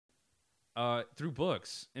through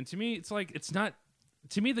books. And to me, it's like it's not.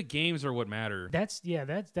 To me, the games are what matter. That's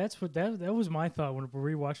what that was my thought when we were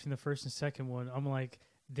rewatching the first and second one. I'm like,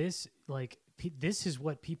 this is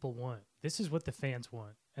what people want. This is what the fans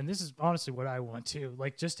want, and this is honestly what I want too.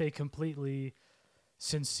 Like just a completely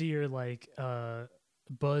sincere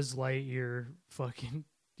Buzz Lightyear fucking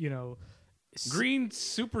Green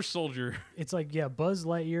super soldier. It's like Buzz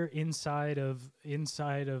Lightyear inside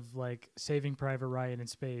of like Saving Private Ryan in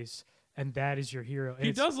space. And that is your hero. And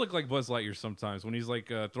he does look like Buzz Lightyear sometimes when he's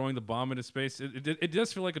like throwing the bomb into space. It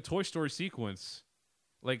does feel like a Toy Story sequence,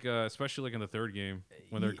 like especially like in the third game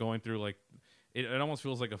when they're going through like it almost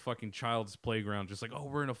feels like a fucking child's playground. Just like, oh,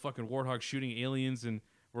 we're in a fucking warthog shooting aliens and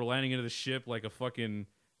we're landing into the ship like a fucking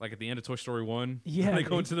like at the end of Toy Story 1. Yeah, they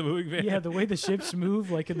go into the moving van. Yeah, the way the ships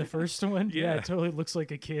move like in the first one. Yeah, it totally looks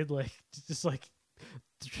like a kid like just like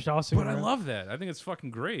tossing. But around. I love that. I think it's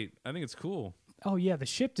fucking great. I think it's cool. Oh yeah, the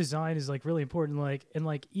ship design is like really important. Like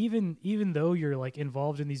even though you're like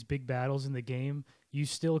involved in these big battles in the game, you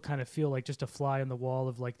still kind of feel like just a fly on the wall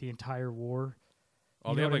of like the entire war.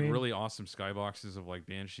 Oh, they have like really awesome skyboxes of like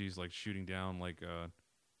Banshees like shooting down like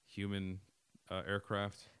human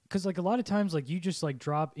aircraft. Because like a lot of times like you just like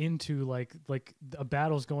drop into like a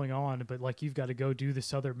battle's going on, but like you've got to go do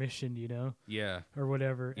this other mission, Yeah. or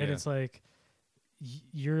whatever, yeah. And it's like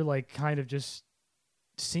you're like kind of just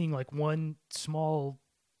seeing like one small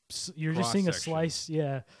you're just seeing a slice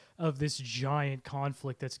of this giant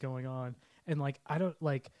conflict that's going on. And like I don't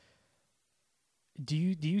like do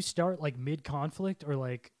you start like mid conflict or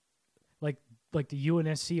like the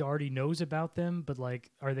UNSC already knows about them, but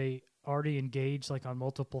like are they already engaged like on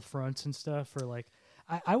multiple fronts and stuff? Or like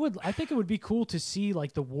I think it would be cool to see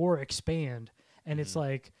like the war expand and it's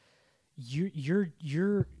like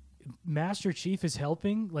your Master Chief is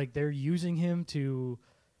helping, like they're using him to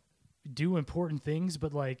do important things,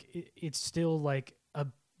 but like it's still like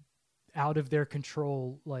out of their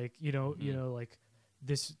control, like like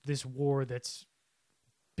this war that's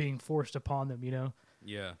being forced upon them,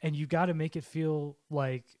 Yeah. And you got to make it feel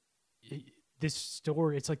like this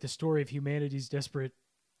story. It's like the story of humanity's desperate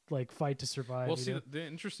like fight to survive. Well, see, the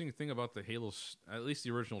interesting thing about the Halo, at least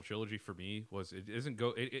the original trilogy for me, was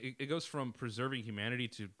it goes from preserving humanity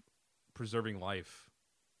to preserving life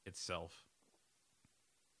itself.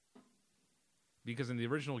 Because in the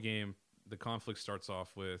original game, the conflict starts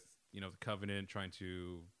off with, the Covenant trying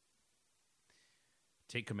to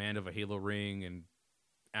take command of a Halo ring and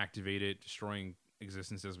activate it, destroying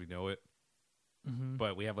existence as we know it. Mm-hmm.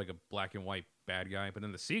 But we have like a black and white bad guy. But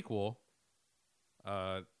in the sequel,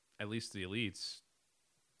 at least the elites,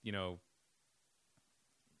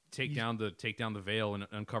 take down the veil and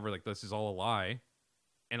uncover like this is all a lie,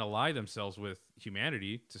 and ally themselves with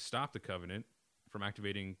humanity to stop the Covenant from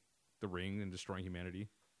activating the ring and destroying humanity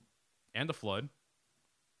and the flood.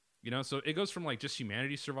 So it goes from like just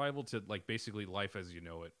humanity survival to like basically life as you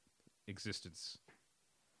know it, existence.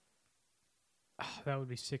 Oh, that would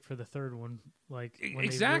be sick for the third one. Like when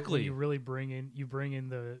exactly, you really bring in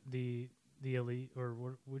the elite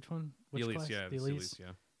or which one? Which the elites, class? yeah, the elites.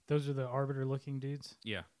 Yeah. Those are the arbiter looking dudes.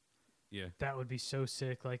 Yeah. Yeah. That would be so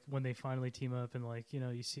sick. Like when they finally team up and like,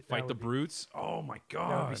 you see fight the brutes. Oh my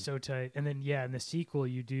God. That would be so tight. And then, in the sequel,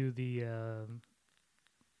 you do the,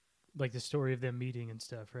 like the story of them meeting and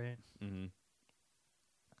stuff, right? Mm-hmm.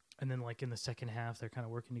 And then like in the second half, they're kind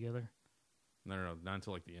of working together. No, not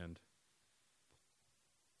until like the end.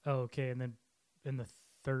 Oh, okay. And then in the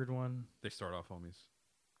third one, they start off homies.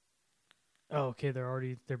 Oh, okay.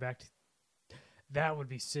 They're back to, that would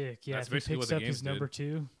be sick. Yeah. That's if he basically picks what up the his games number did.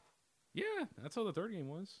 2. Yeah, that's how the third game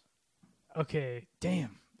was. Okay,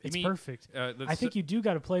 damn, it's perfect. I think you do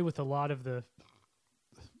got to play with a lot of the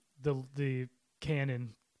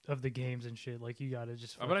canon of the games and shit. Like you got to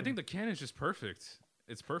just. But I think the canon is just perfect.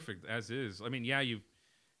 It's perfect as is. I mean, yeah, you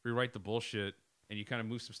rewrite the bullshit and you kind of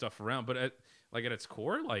move some stuff around, but at its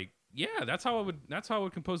core, like, yeah, that's how I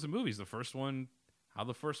would compose the movies. The first one, how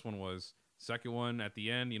the first one was. Second one, at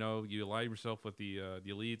the end, you ally yourself with the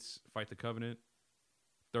elites, fight the Covenant.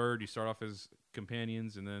 Third, you start off as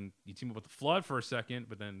companions, and then you team up with the Flood for a second,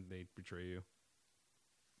 but then they betray you.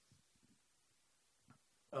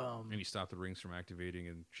 And you stop the rings from activating,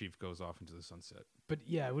 and Chief goes off into the sunset. But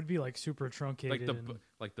yeah, it would be like super truncated.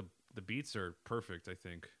 The beats are perfect, I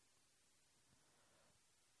think,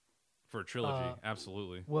 for a trilogy.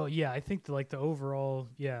 Absolutely. Well, yeah, I think the overall,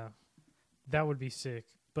 that would be sick.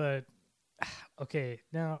 But okay,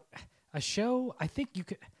 now a show, I think you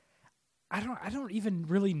could. I don't even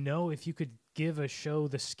really know if you could give a show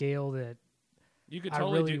the scale that you could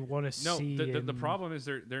totally I really want to see. The problem is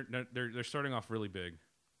they're starting off really big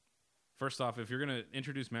First off, if you're gonna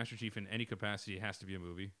introduce Master Chief in any capacity, it has to be a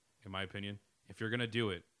movie, in my opinion. If you're gonna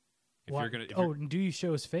do it, do you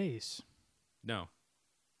show his face? No.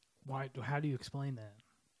 Why? How do you explain that?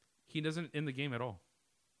 He doesn't in the game at all.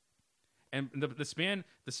 And the span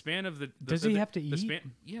of the does he have to eat?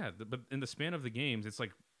 But in the span of the games, it's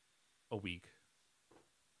like a week.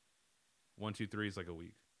 1, 2, 3 is like a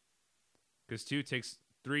week. Because 3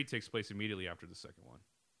 takes place immediately after the second one.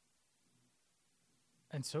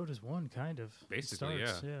 And so does 1, kind of. Basically,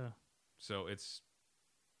 yeah. So it's.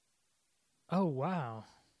 Oh wow!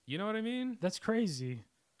 You know what I mean? That's crazy.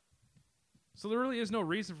 So there really is no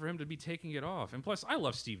reason for him to be taking it off. And plus, I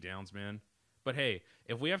love Steve Downes, man. But hey,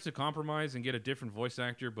 if we have to compromise and get a different voice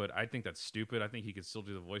actor, but I think that's stupid. I think he could still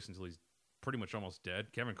do the voice until he's pretty much almost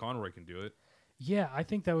dead. Kevin Conroy can do it. Yeah, I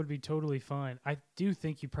think that would be totally fine. I do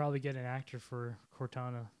think you probably get an actor for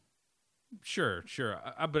Cortana. Sure.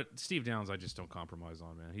 But Steve Downes, I just don't compromise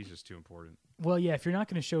on, man. He's just too important. Well, yeah, if you're not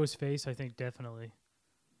going to show his face, I think definitely.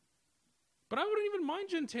 But I wouldn't even mind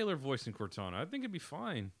Jen Taylor voicing Cortana. I think it'd be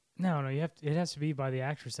fine. No, it has to be by the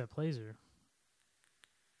actress that plays her.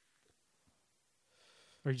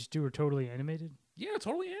 Or you just do her totally animated? Yeah,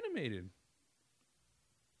 totally animated.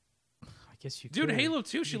 I guess you could. Dude, Halo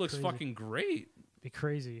 2, she looks crazy. fucking great. Be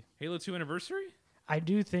crazy. Halo 2 Anniversary? I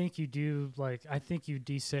do think you do, I think you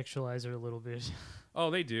desexualize her a little bit. Oh,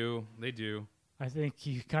 they do. I think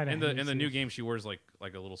you kind of... In the new game, she wears, like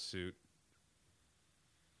a little suit.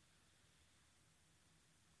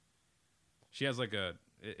 She has,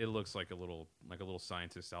 it looks like a little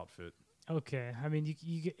scientist outfit. Okay, I mean,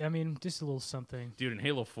 you just a little something. Dude, in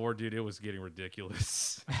Halo 4, dude, it was getting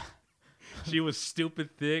ridiculous. She was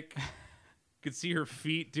stupid thick. Could see her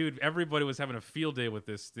feet, dude. Everybody was having a field day with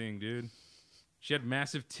this thing, dude. She had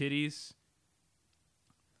massive titties.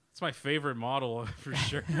 It's my favorite model for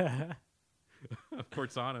sure. Of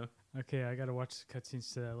Cortana. Okay, I gotta watch the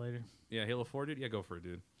cutscenes to that later. Yeah, Halo 4, dude. Yeah, go for it,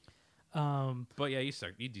 dude. But yeah, you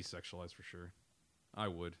desexualize for sure. I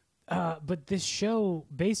would. But this show,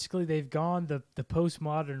 basically, they've gone the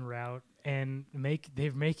postmodern route and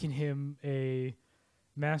they're making him a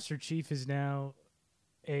Master Chief is now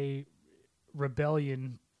a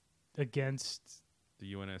rebellion against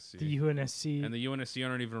the UNSC. The UNSC. And the UNSC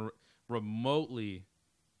aren't even remotely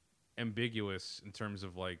ambiguous in terms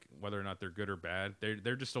of whether or not they're good or bad.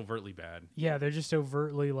 They're just overtly bad. Yeah, they're just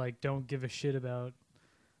overtly don't give a shit about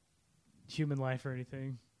human life or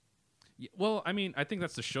anything. Yeah, well, I mean, I think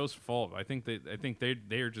that's the show's fault. I think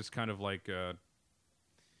they are just kind of and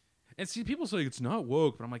see, people say it's not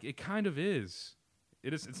woke, but I'm like, it kind of is.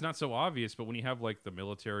 It is. It's not so obvious, but when you have the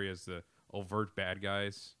military as the overt bad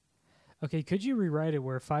guys. Okay, could you rewrite it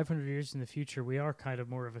where 500 years in the future we are kind of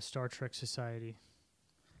more of a Star Trek society?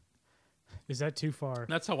 Is that too far?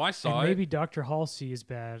 That's how I saw it. Maybe Dr. Halsey is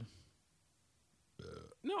bad.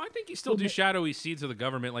 No, I think you still do shadowy seeds of the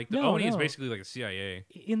government. The Oni is basically like a CIA.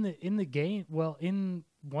 In the game, well, in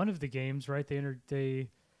one of the games, right? They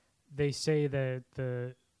say that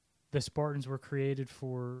the Spartans were created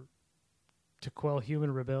to quell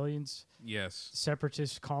human rebellions. Yes.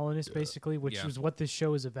 Separatist colonists, basically, which was what this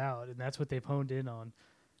show is about, and that's what they've honed in on.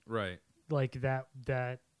 Right.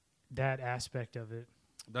 That aspect of it.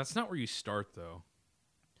 That's not where you start, though.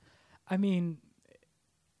 I mean,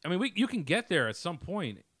 you can get there at some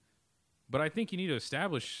point, but I think you need to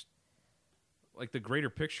establish the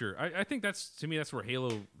greater picture. I think that's where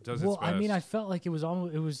Halo does its best. I mean, I felt like it was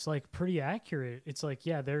pretty accurate. It's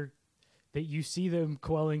that you see them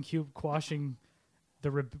quashing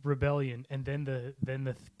the rebellion, and then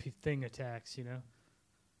the thing attacks. You know.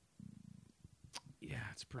 Yeah,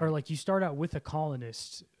 it's pretty. Or you start out with a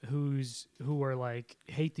colonist who are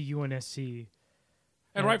hate the UNSC.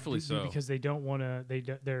 And rightfully so, because they don't want to.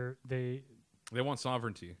 They want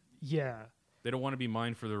sovereignty. Yeah, they don't want to be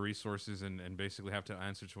mined for their resources and basically have to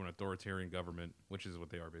answer to an authoritarian government, which is what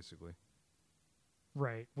they are basically.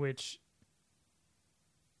 Right. Which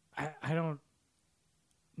I don't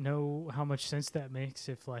know how much sense that makes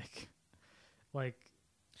if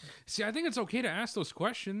See, I think it's okay to ask those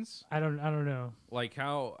questions. I don't know.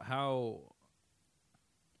 How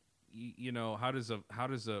how does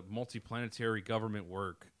a multiplanetary government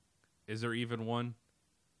work? Is there even one?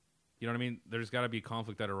 You know what I mean? There's got to be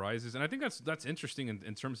conflict that arises, and I think that's interesting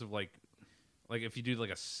in terms of if you do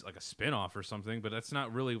a spin-off or something, but that's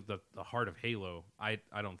not really the heart of Halo. I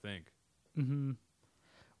don't think. Mm-hmm.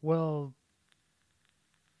 Well,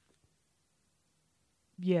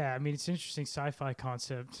 yeah, I mean, it's an interesting sci-fi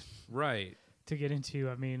concept, right? To get into.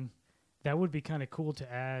 I mean, that would be kind of cool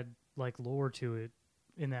to add lore to it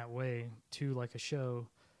in that way to a show,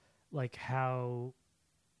 how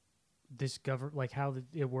this like how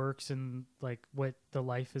it works and like what the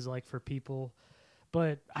life is like for people.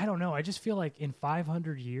 But I don't know. I just feel like in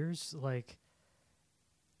 500 years, like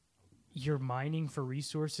you're mining for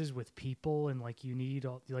resources with people, and like you need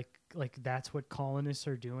all like that's what colonists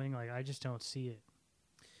are doing. Like I just don't see it.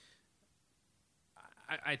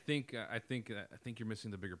 I think you're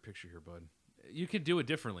missing the bigger picture here, bud. You could do it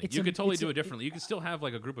differently. You could totally do it differently. You could still have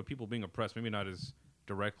like a group of people being oppressed, maybe not as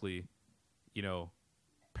directly, you know,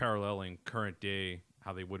 paralleling current day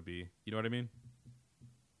how they would be. You know what I mean?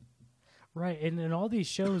 Right, and in all these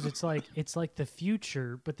shows, it's like the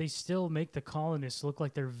future, but they still make the colonists look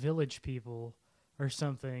like they're village people or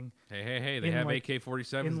something. Hey! They have like,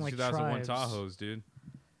 AK-47s in 2001 Tahoes, dude.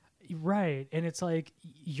 Right, and it's like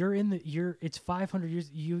it's 500 years.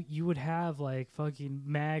 You would have like fucking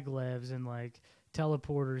maglevs and like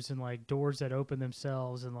teleporters and like doors that open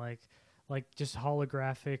themselves and like just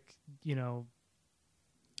holographic, you know,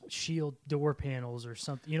 shield door panels or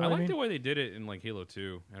something. You know, I what like I mean? the way they did it in like Halo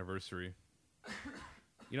 2 Anniversary.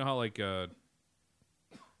 You know how like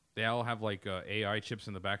they all have like AI chips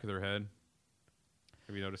in the back of their head.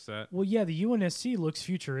 Have you noticed that? Well, yeah, the UNSC looks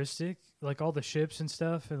futuristic, like all the ships and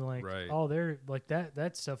stuff, and like all their like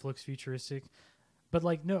that stuff looks futuristic. But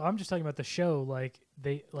like, no, I'm just talking about the show. Like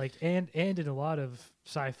they like and in a lot of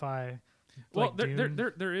sci-fi. Well, like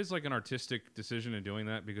there is like an artistic decision in doing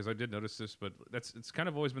that, because I did notice this, but it's kind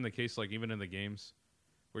of always been the case, like even in the games,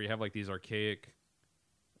 where you have like these archaic,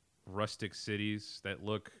 rustic cities that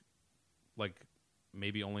look like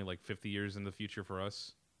maybe only like 50 years in the future for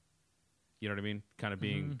us. You know what I mean? Kind of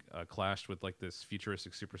being clashed with like this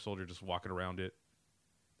futuristic super soldier just walking around it.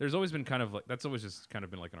 There's always been kind of like, that's always just kind of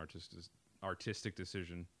been like an artistic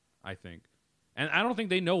decision, I think. And I don't think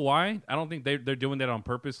they know why. I don't think they're doing that on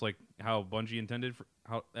purpose, like how Bungie intended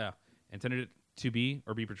it to be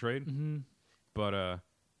or be portrayed. Mm-hmm. But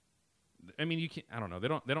I mean, you can't. I don't know. They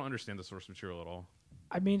don't understand the source material at all.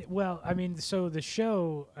 So the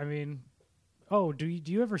show. I mean, do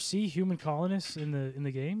you ever see human colonists in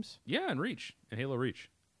the games? Yeah, in Halo Reach.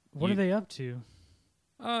 What are they up to?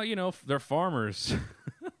 You know, they're farmers.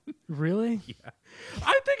 Really? Yeah.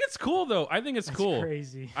 I think it's cool though. I think it's cool.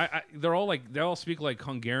 Crazy. They all speak like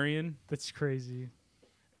Hungarian. That's crazy.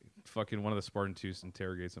 Fucking one of the Spartan 2s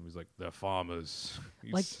interrogates him. He's like, the farmers.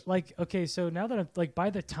 Okay, so now that I'm like,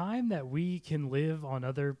 by the time that we can live on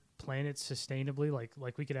other planets sustainably,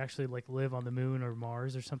 like we could actually like live on the moon or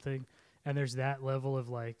Mars or something, and there's that level of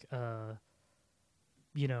like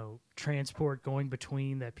you know, transport going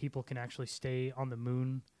between, that people can actually stay on the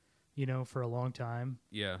moon, you know, for a long time.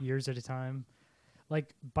 Yeah. Years at a time.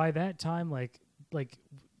 Like by that time, like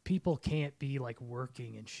people can't be like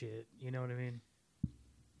working and shit. You know what I mean?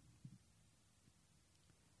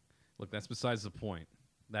 Look, that's besides the point.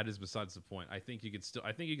 That is besides the point. I think you could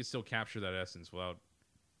still capture that essence without.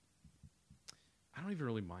 I don't even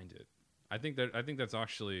really mind it. I think that's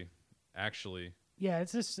actually. Yeah,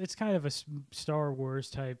 it's kind of a Star Wars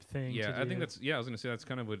type thing. Yeah, I think that's. Yeah, I was gonna say that's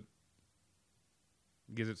kind of what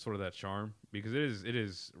gives it sort of that charm, because it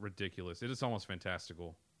is ridiculous. It is almost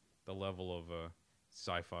fantastical, the level of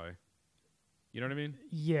sci-fi. You know what I mean?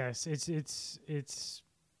 Yes, it's.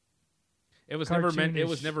 It was never meant. It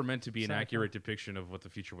was never meant to be an accurate depiction of what the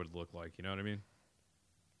future would look like. You know what I mean?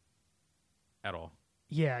 At all.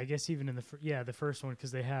 Yeah, I guess even in the first one,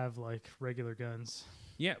 because they have like regular guns.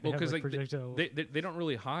 Yeah, well, because like they don't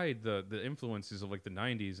really hide the influences of like the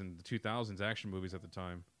 '90s and the 2000s action movies at the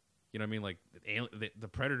time. You know what I mean? Like the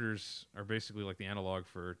Predators are basically like the analog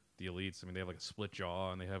for the elites. I mean, they have like a split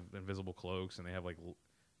jaw and they have invisible cloaks and they have like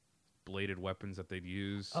bladed weapons that they'd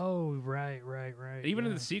use. Oh, right. Even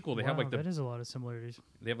in the sequel, they have like that is a lot of similarities.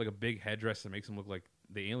 They have like a big headdress that makes them look like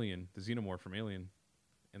the alien, the xenomorph from Alien,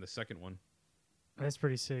 in the second one. That's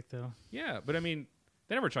pretty sick, though. Yeah, but I mean,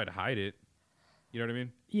 they never tried to hide it. You know what I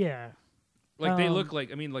mean? Yeah. Like they look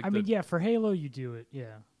like. I mean, yeah. For Halo, you do it.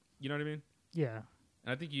 Yeah. You know what I mean? Yeah.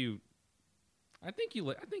 And I think you let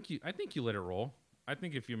it roll. I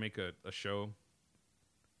think if you make a show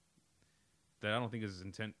that I don't think is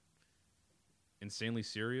insanely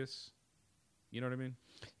serious, you know what I mean?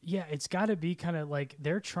 Yeah, it's got to be kind of like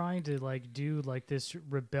they're trying to like do like this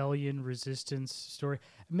rebellion resistance story.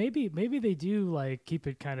 Maybe they do like keep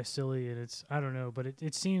it kind of silly, and it's, I don't know, but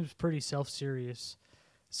it seems pretty self-serious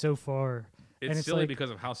so far. It's silly like,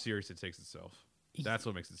 because of how serious it takes itself. That's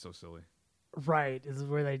what makes it so silly. Right, is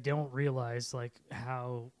where they don't realize like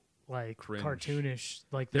how like cringe, cartoonish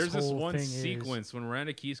like this There's whole this one thing sequence is. When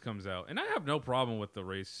Miranda Keys comes out, and I have no problem with the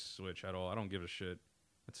race switch at all. I don't give a shit.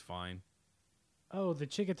 It's fine. Oh, the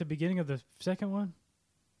chick at the beginning of the second one?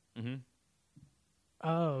 Mm-hmm.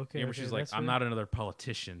 Oh, okay. Remember, she's like, I'm not another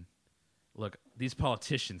politician. look, these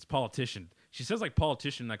politicians. She says like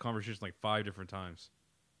politician in that conversation like 5 different times.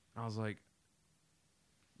 I was like,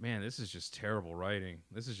 man, this is just terrible writing.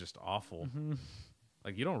 This is just awful.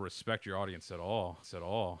 Like, you don't respect your audience at all.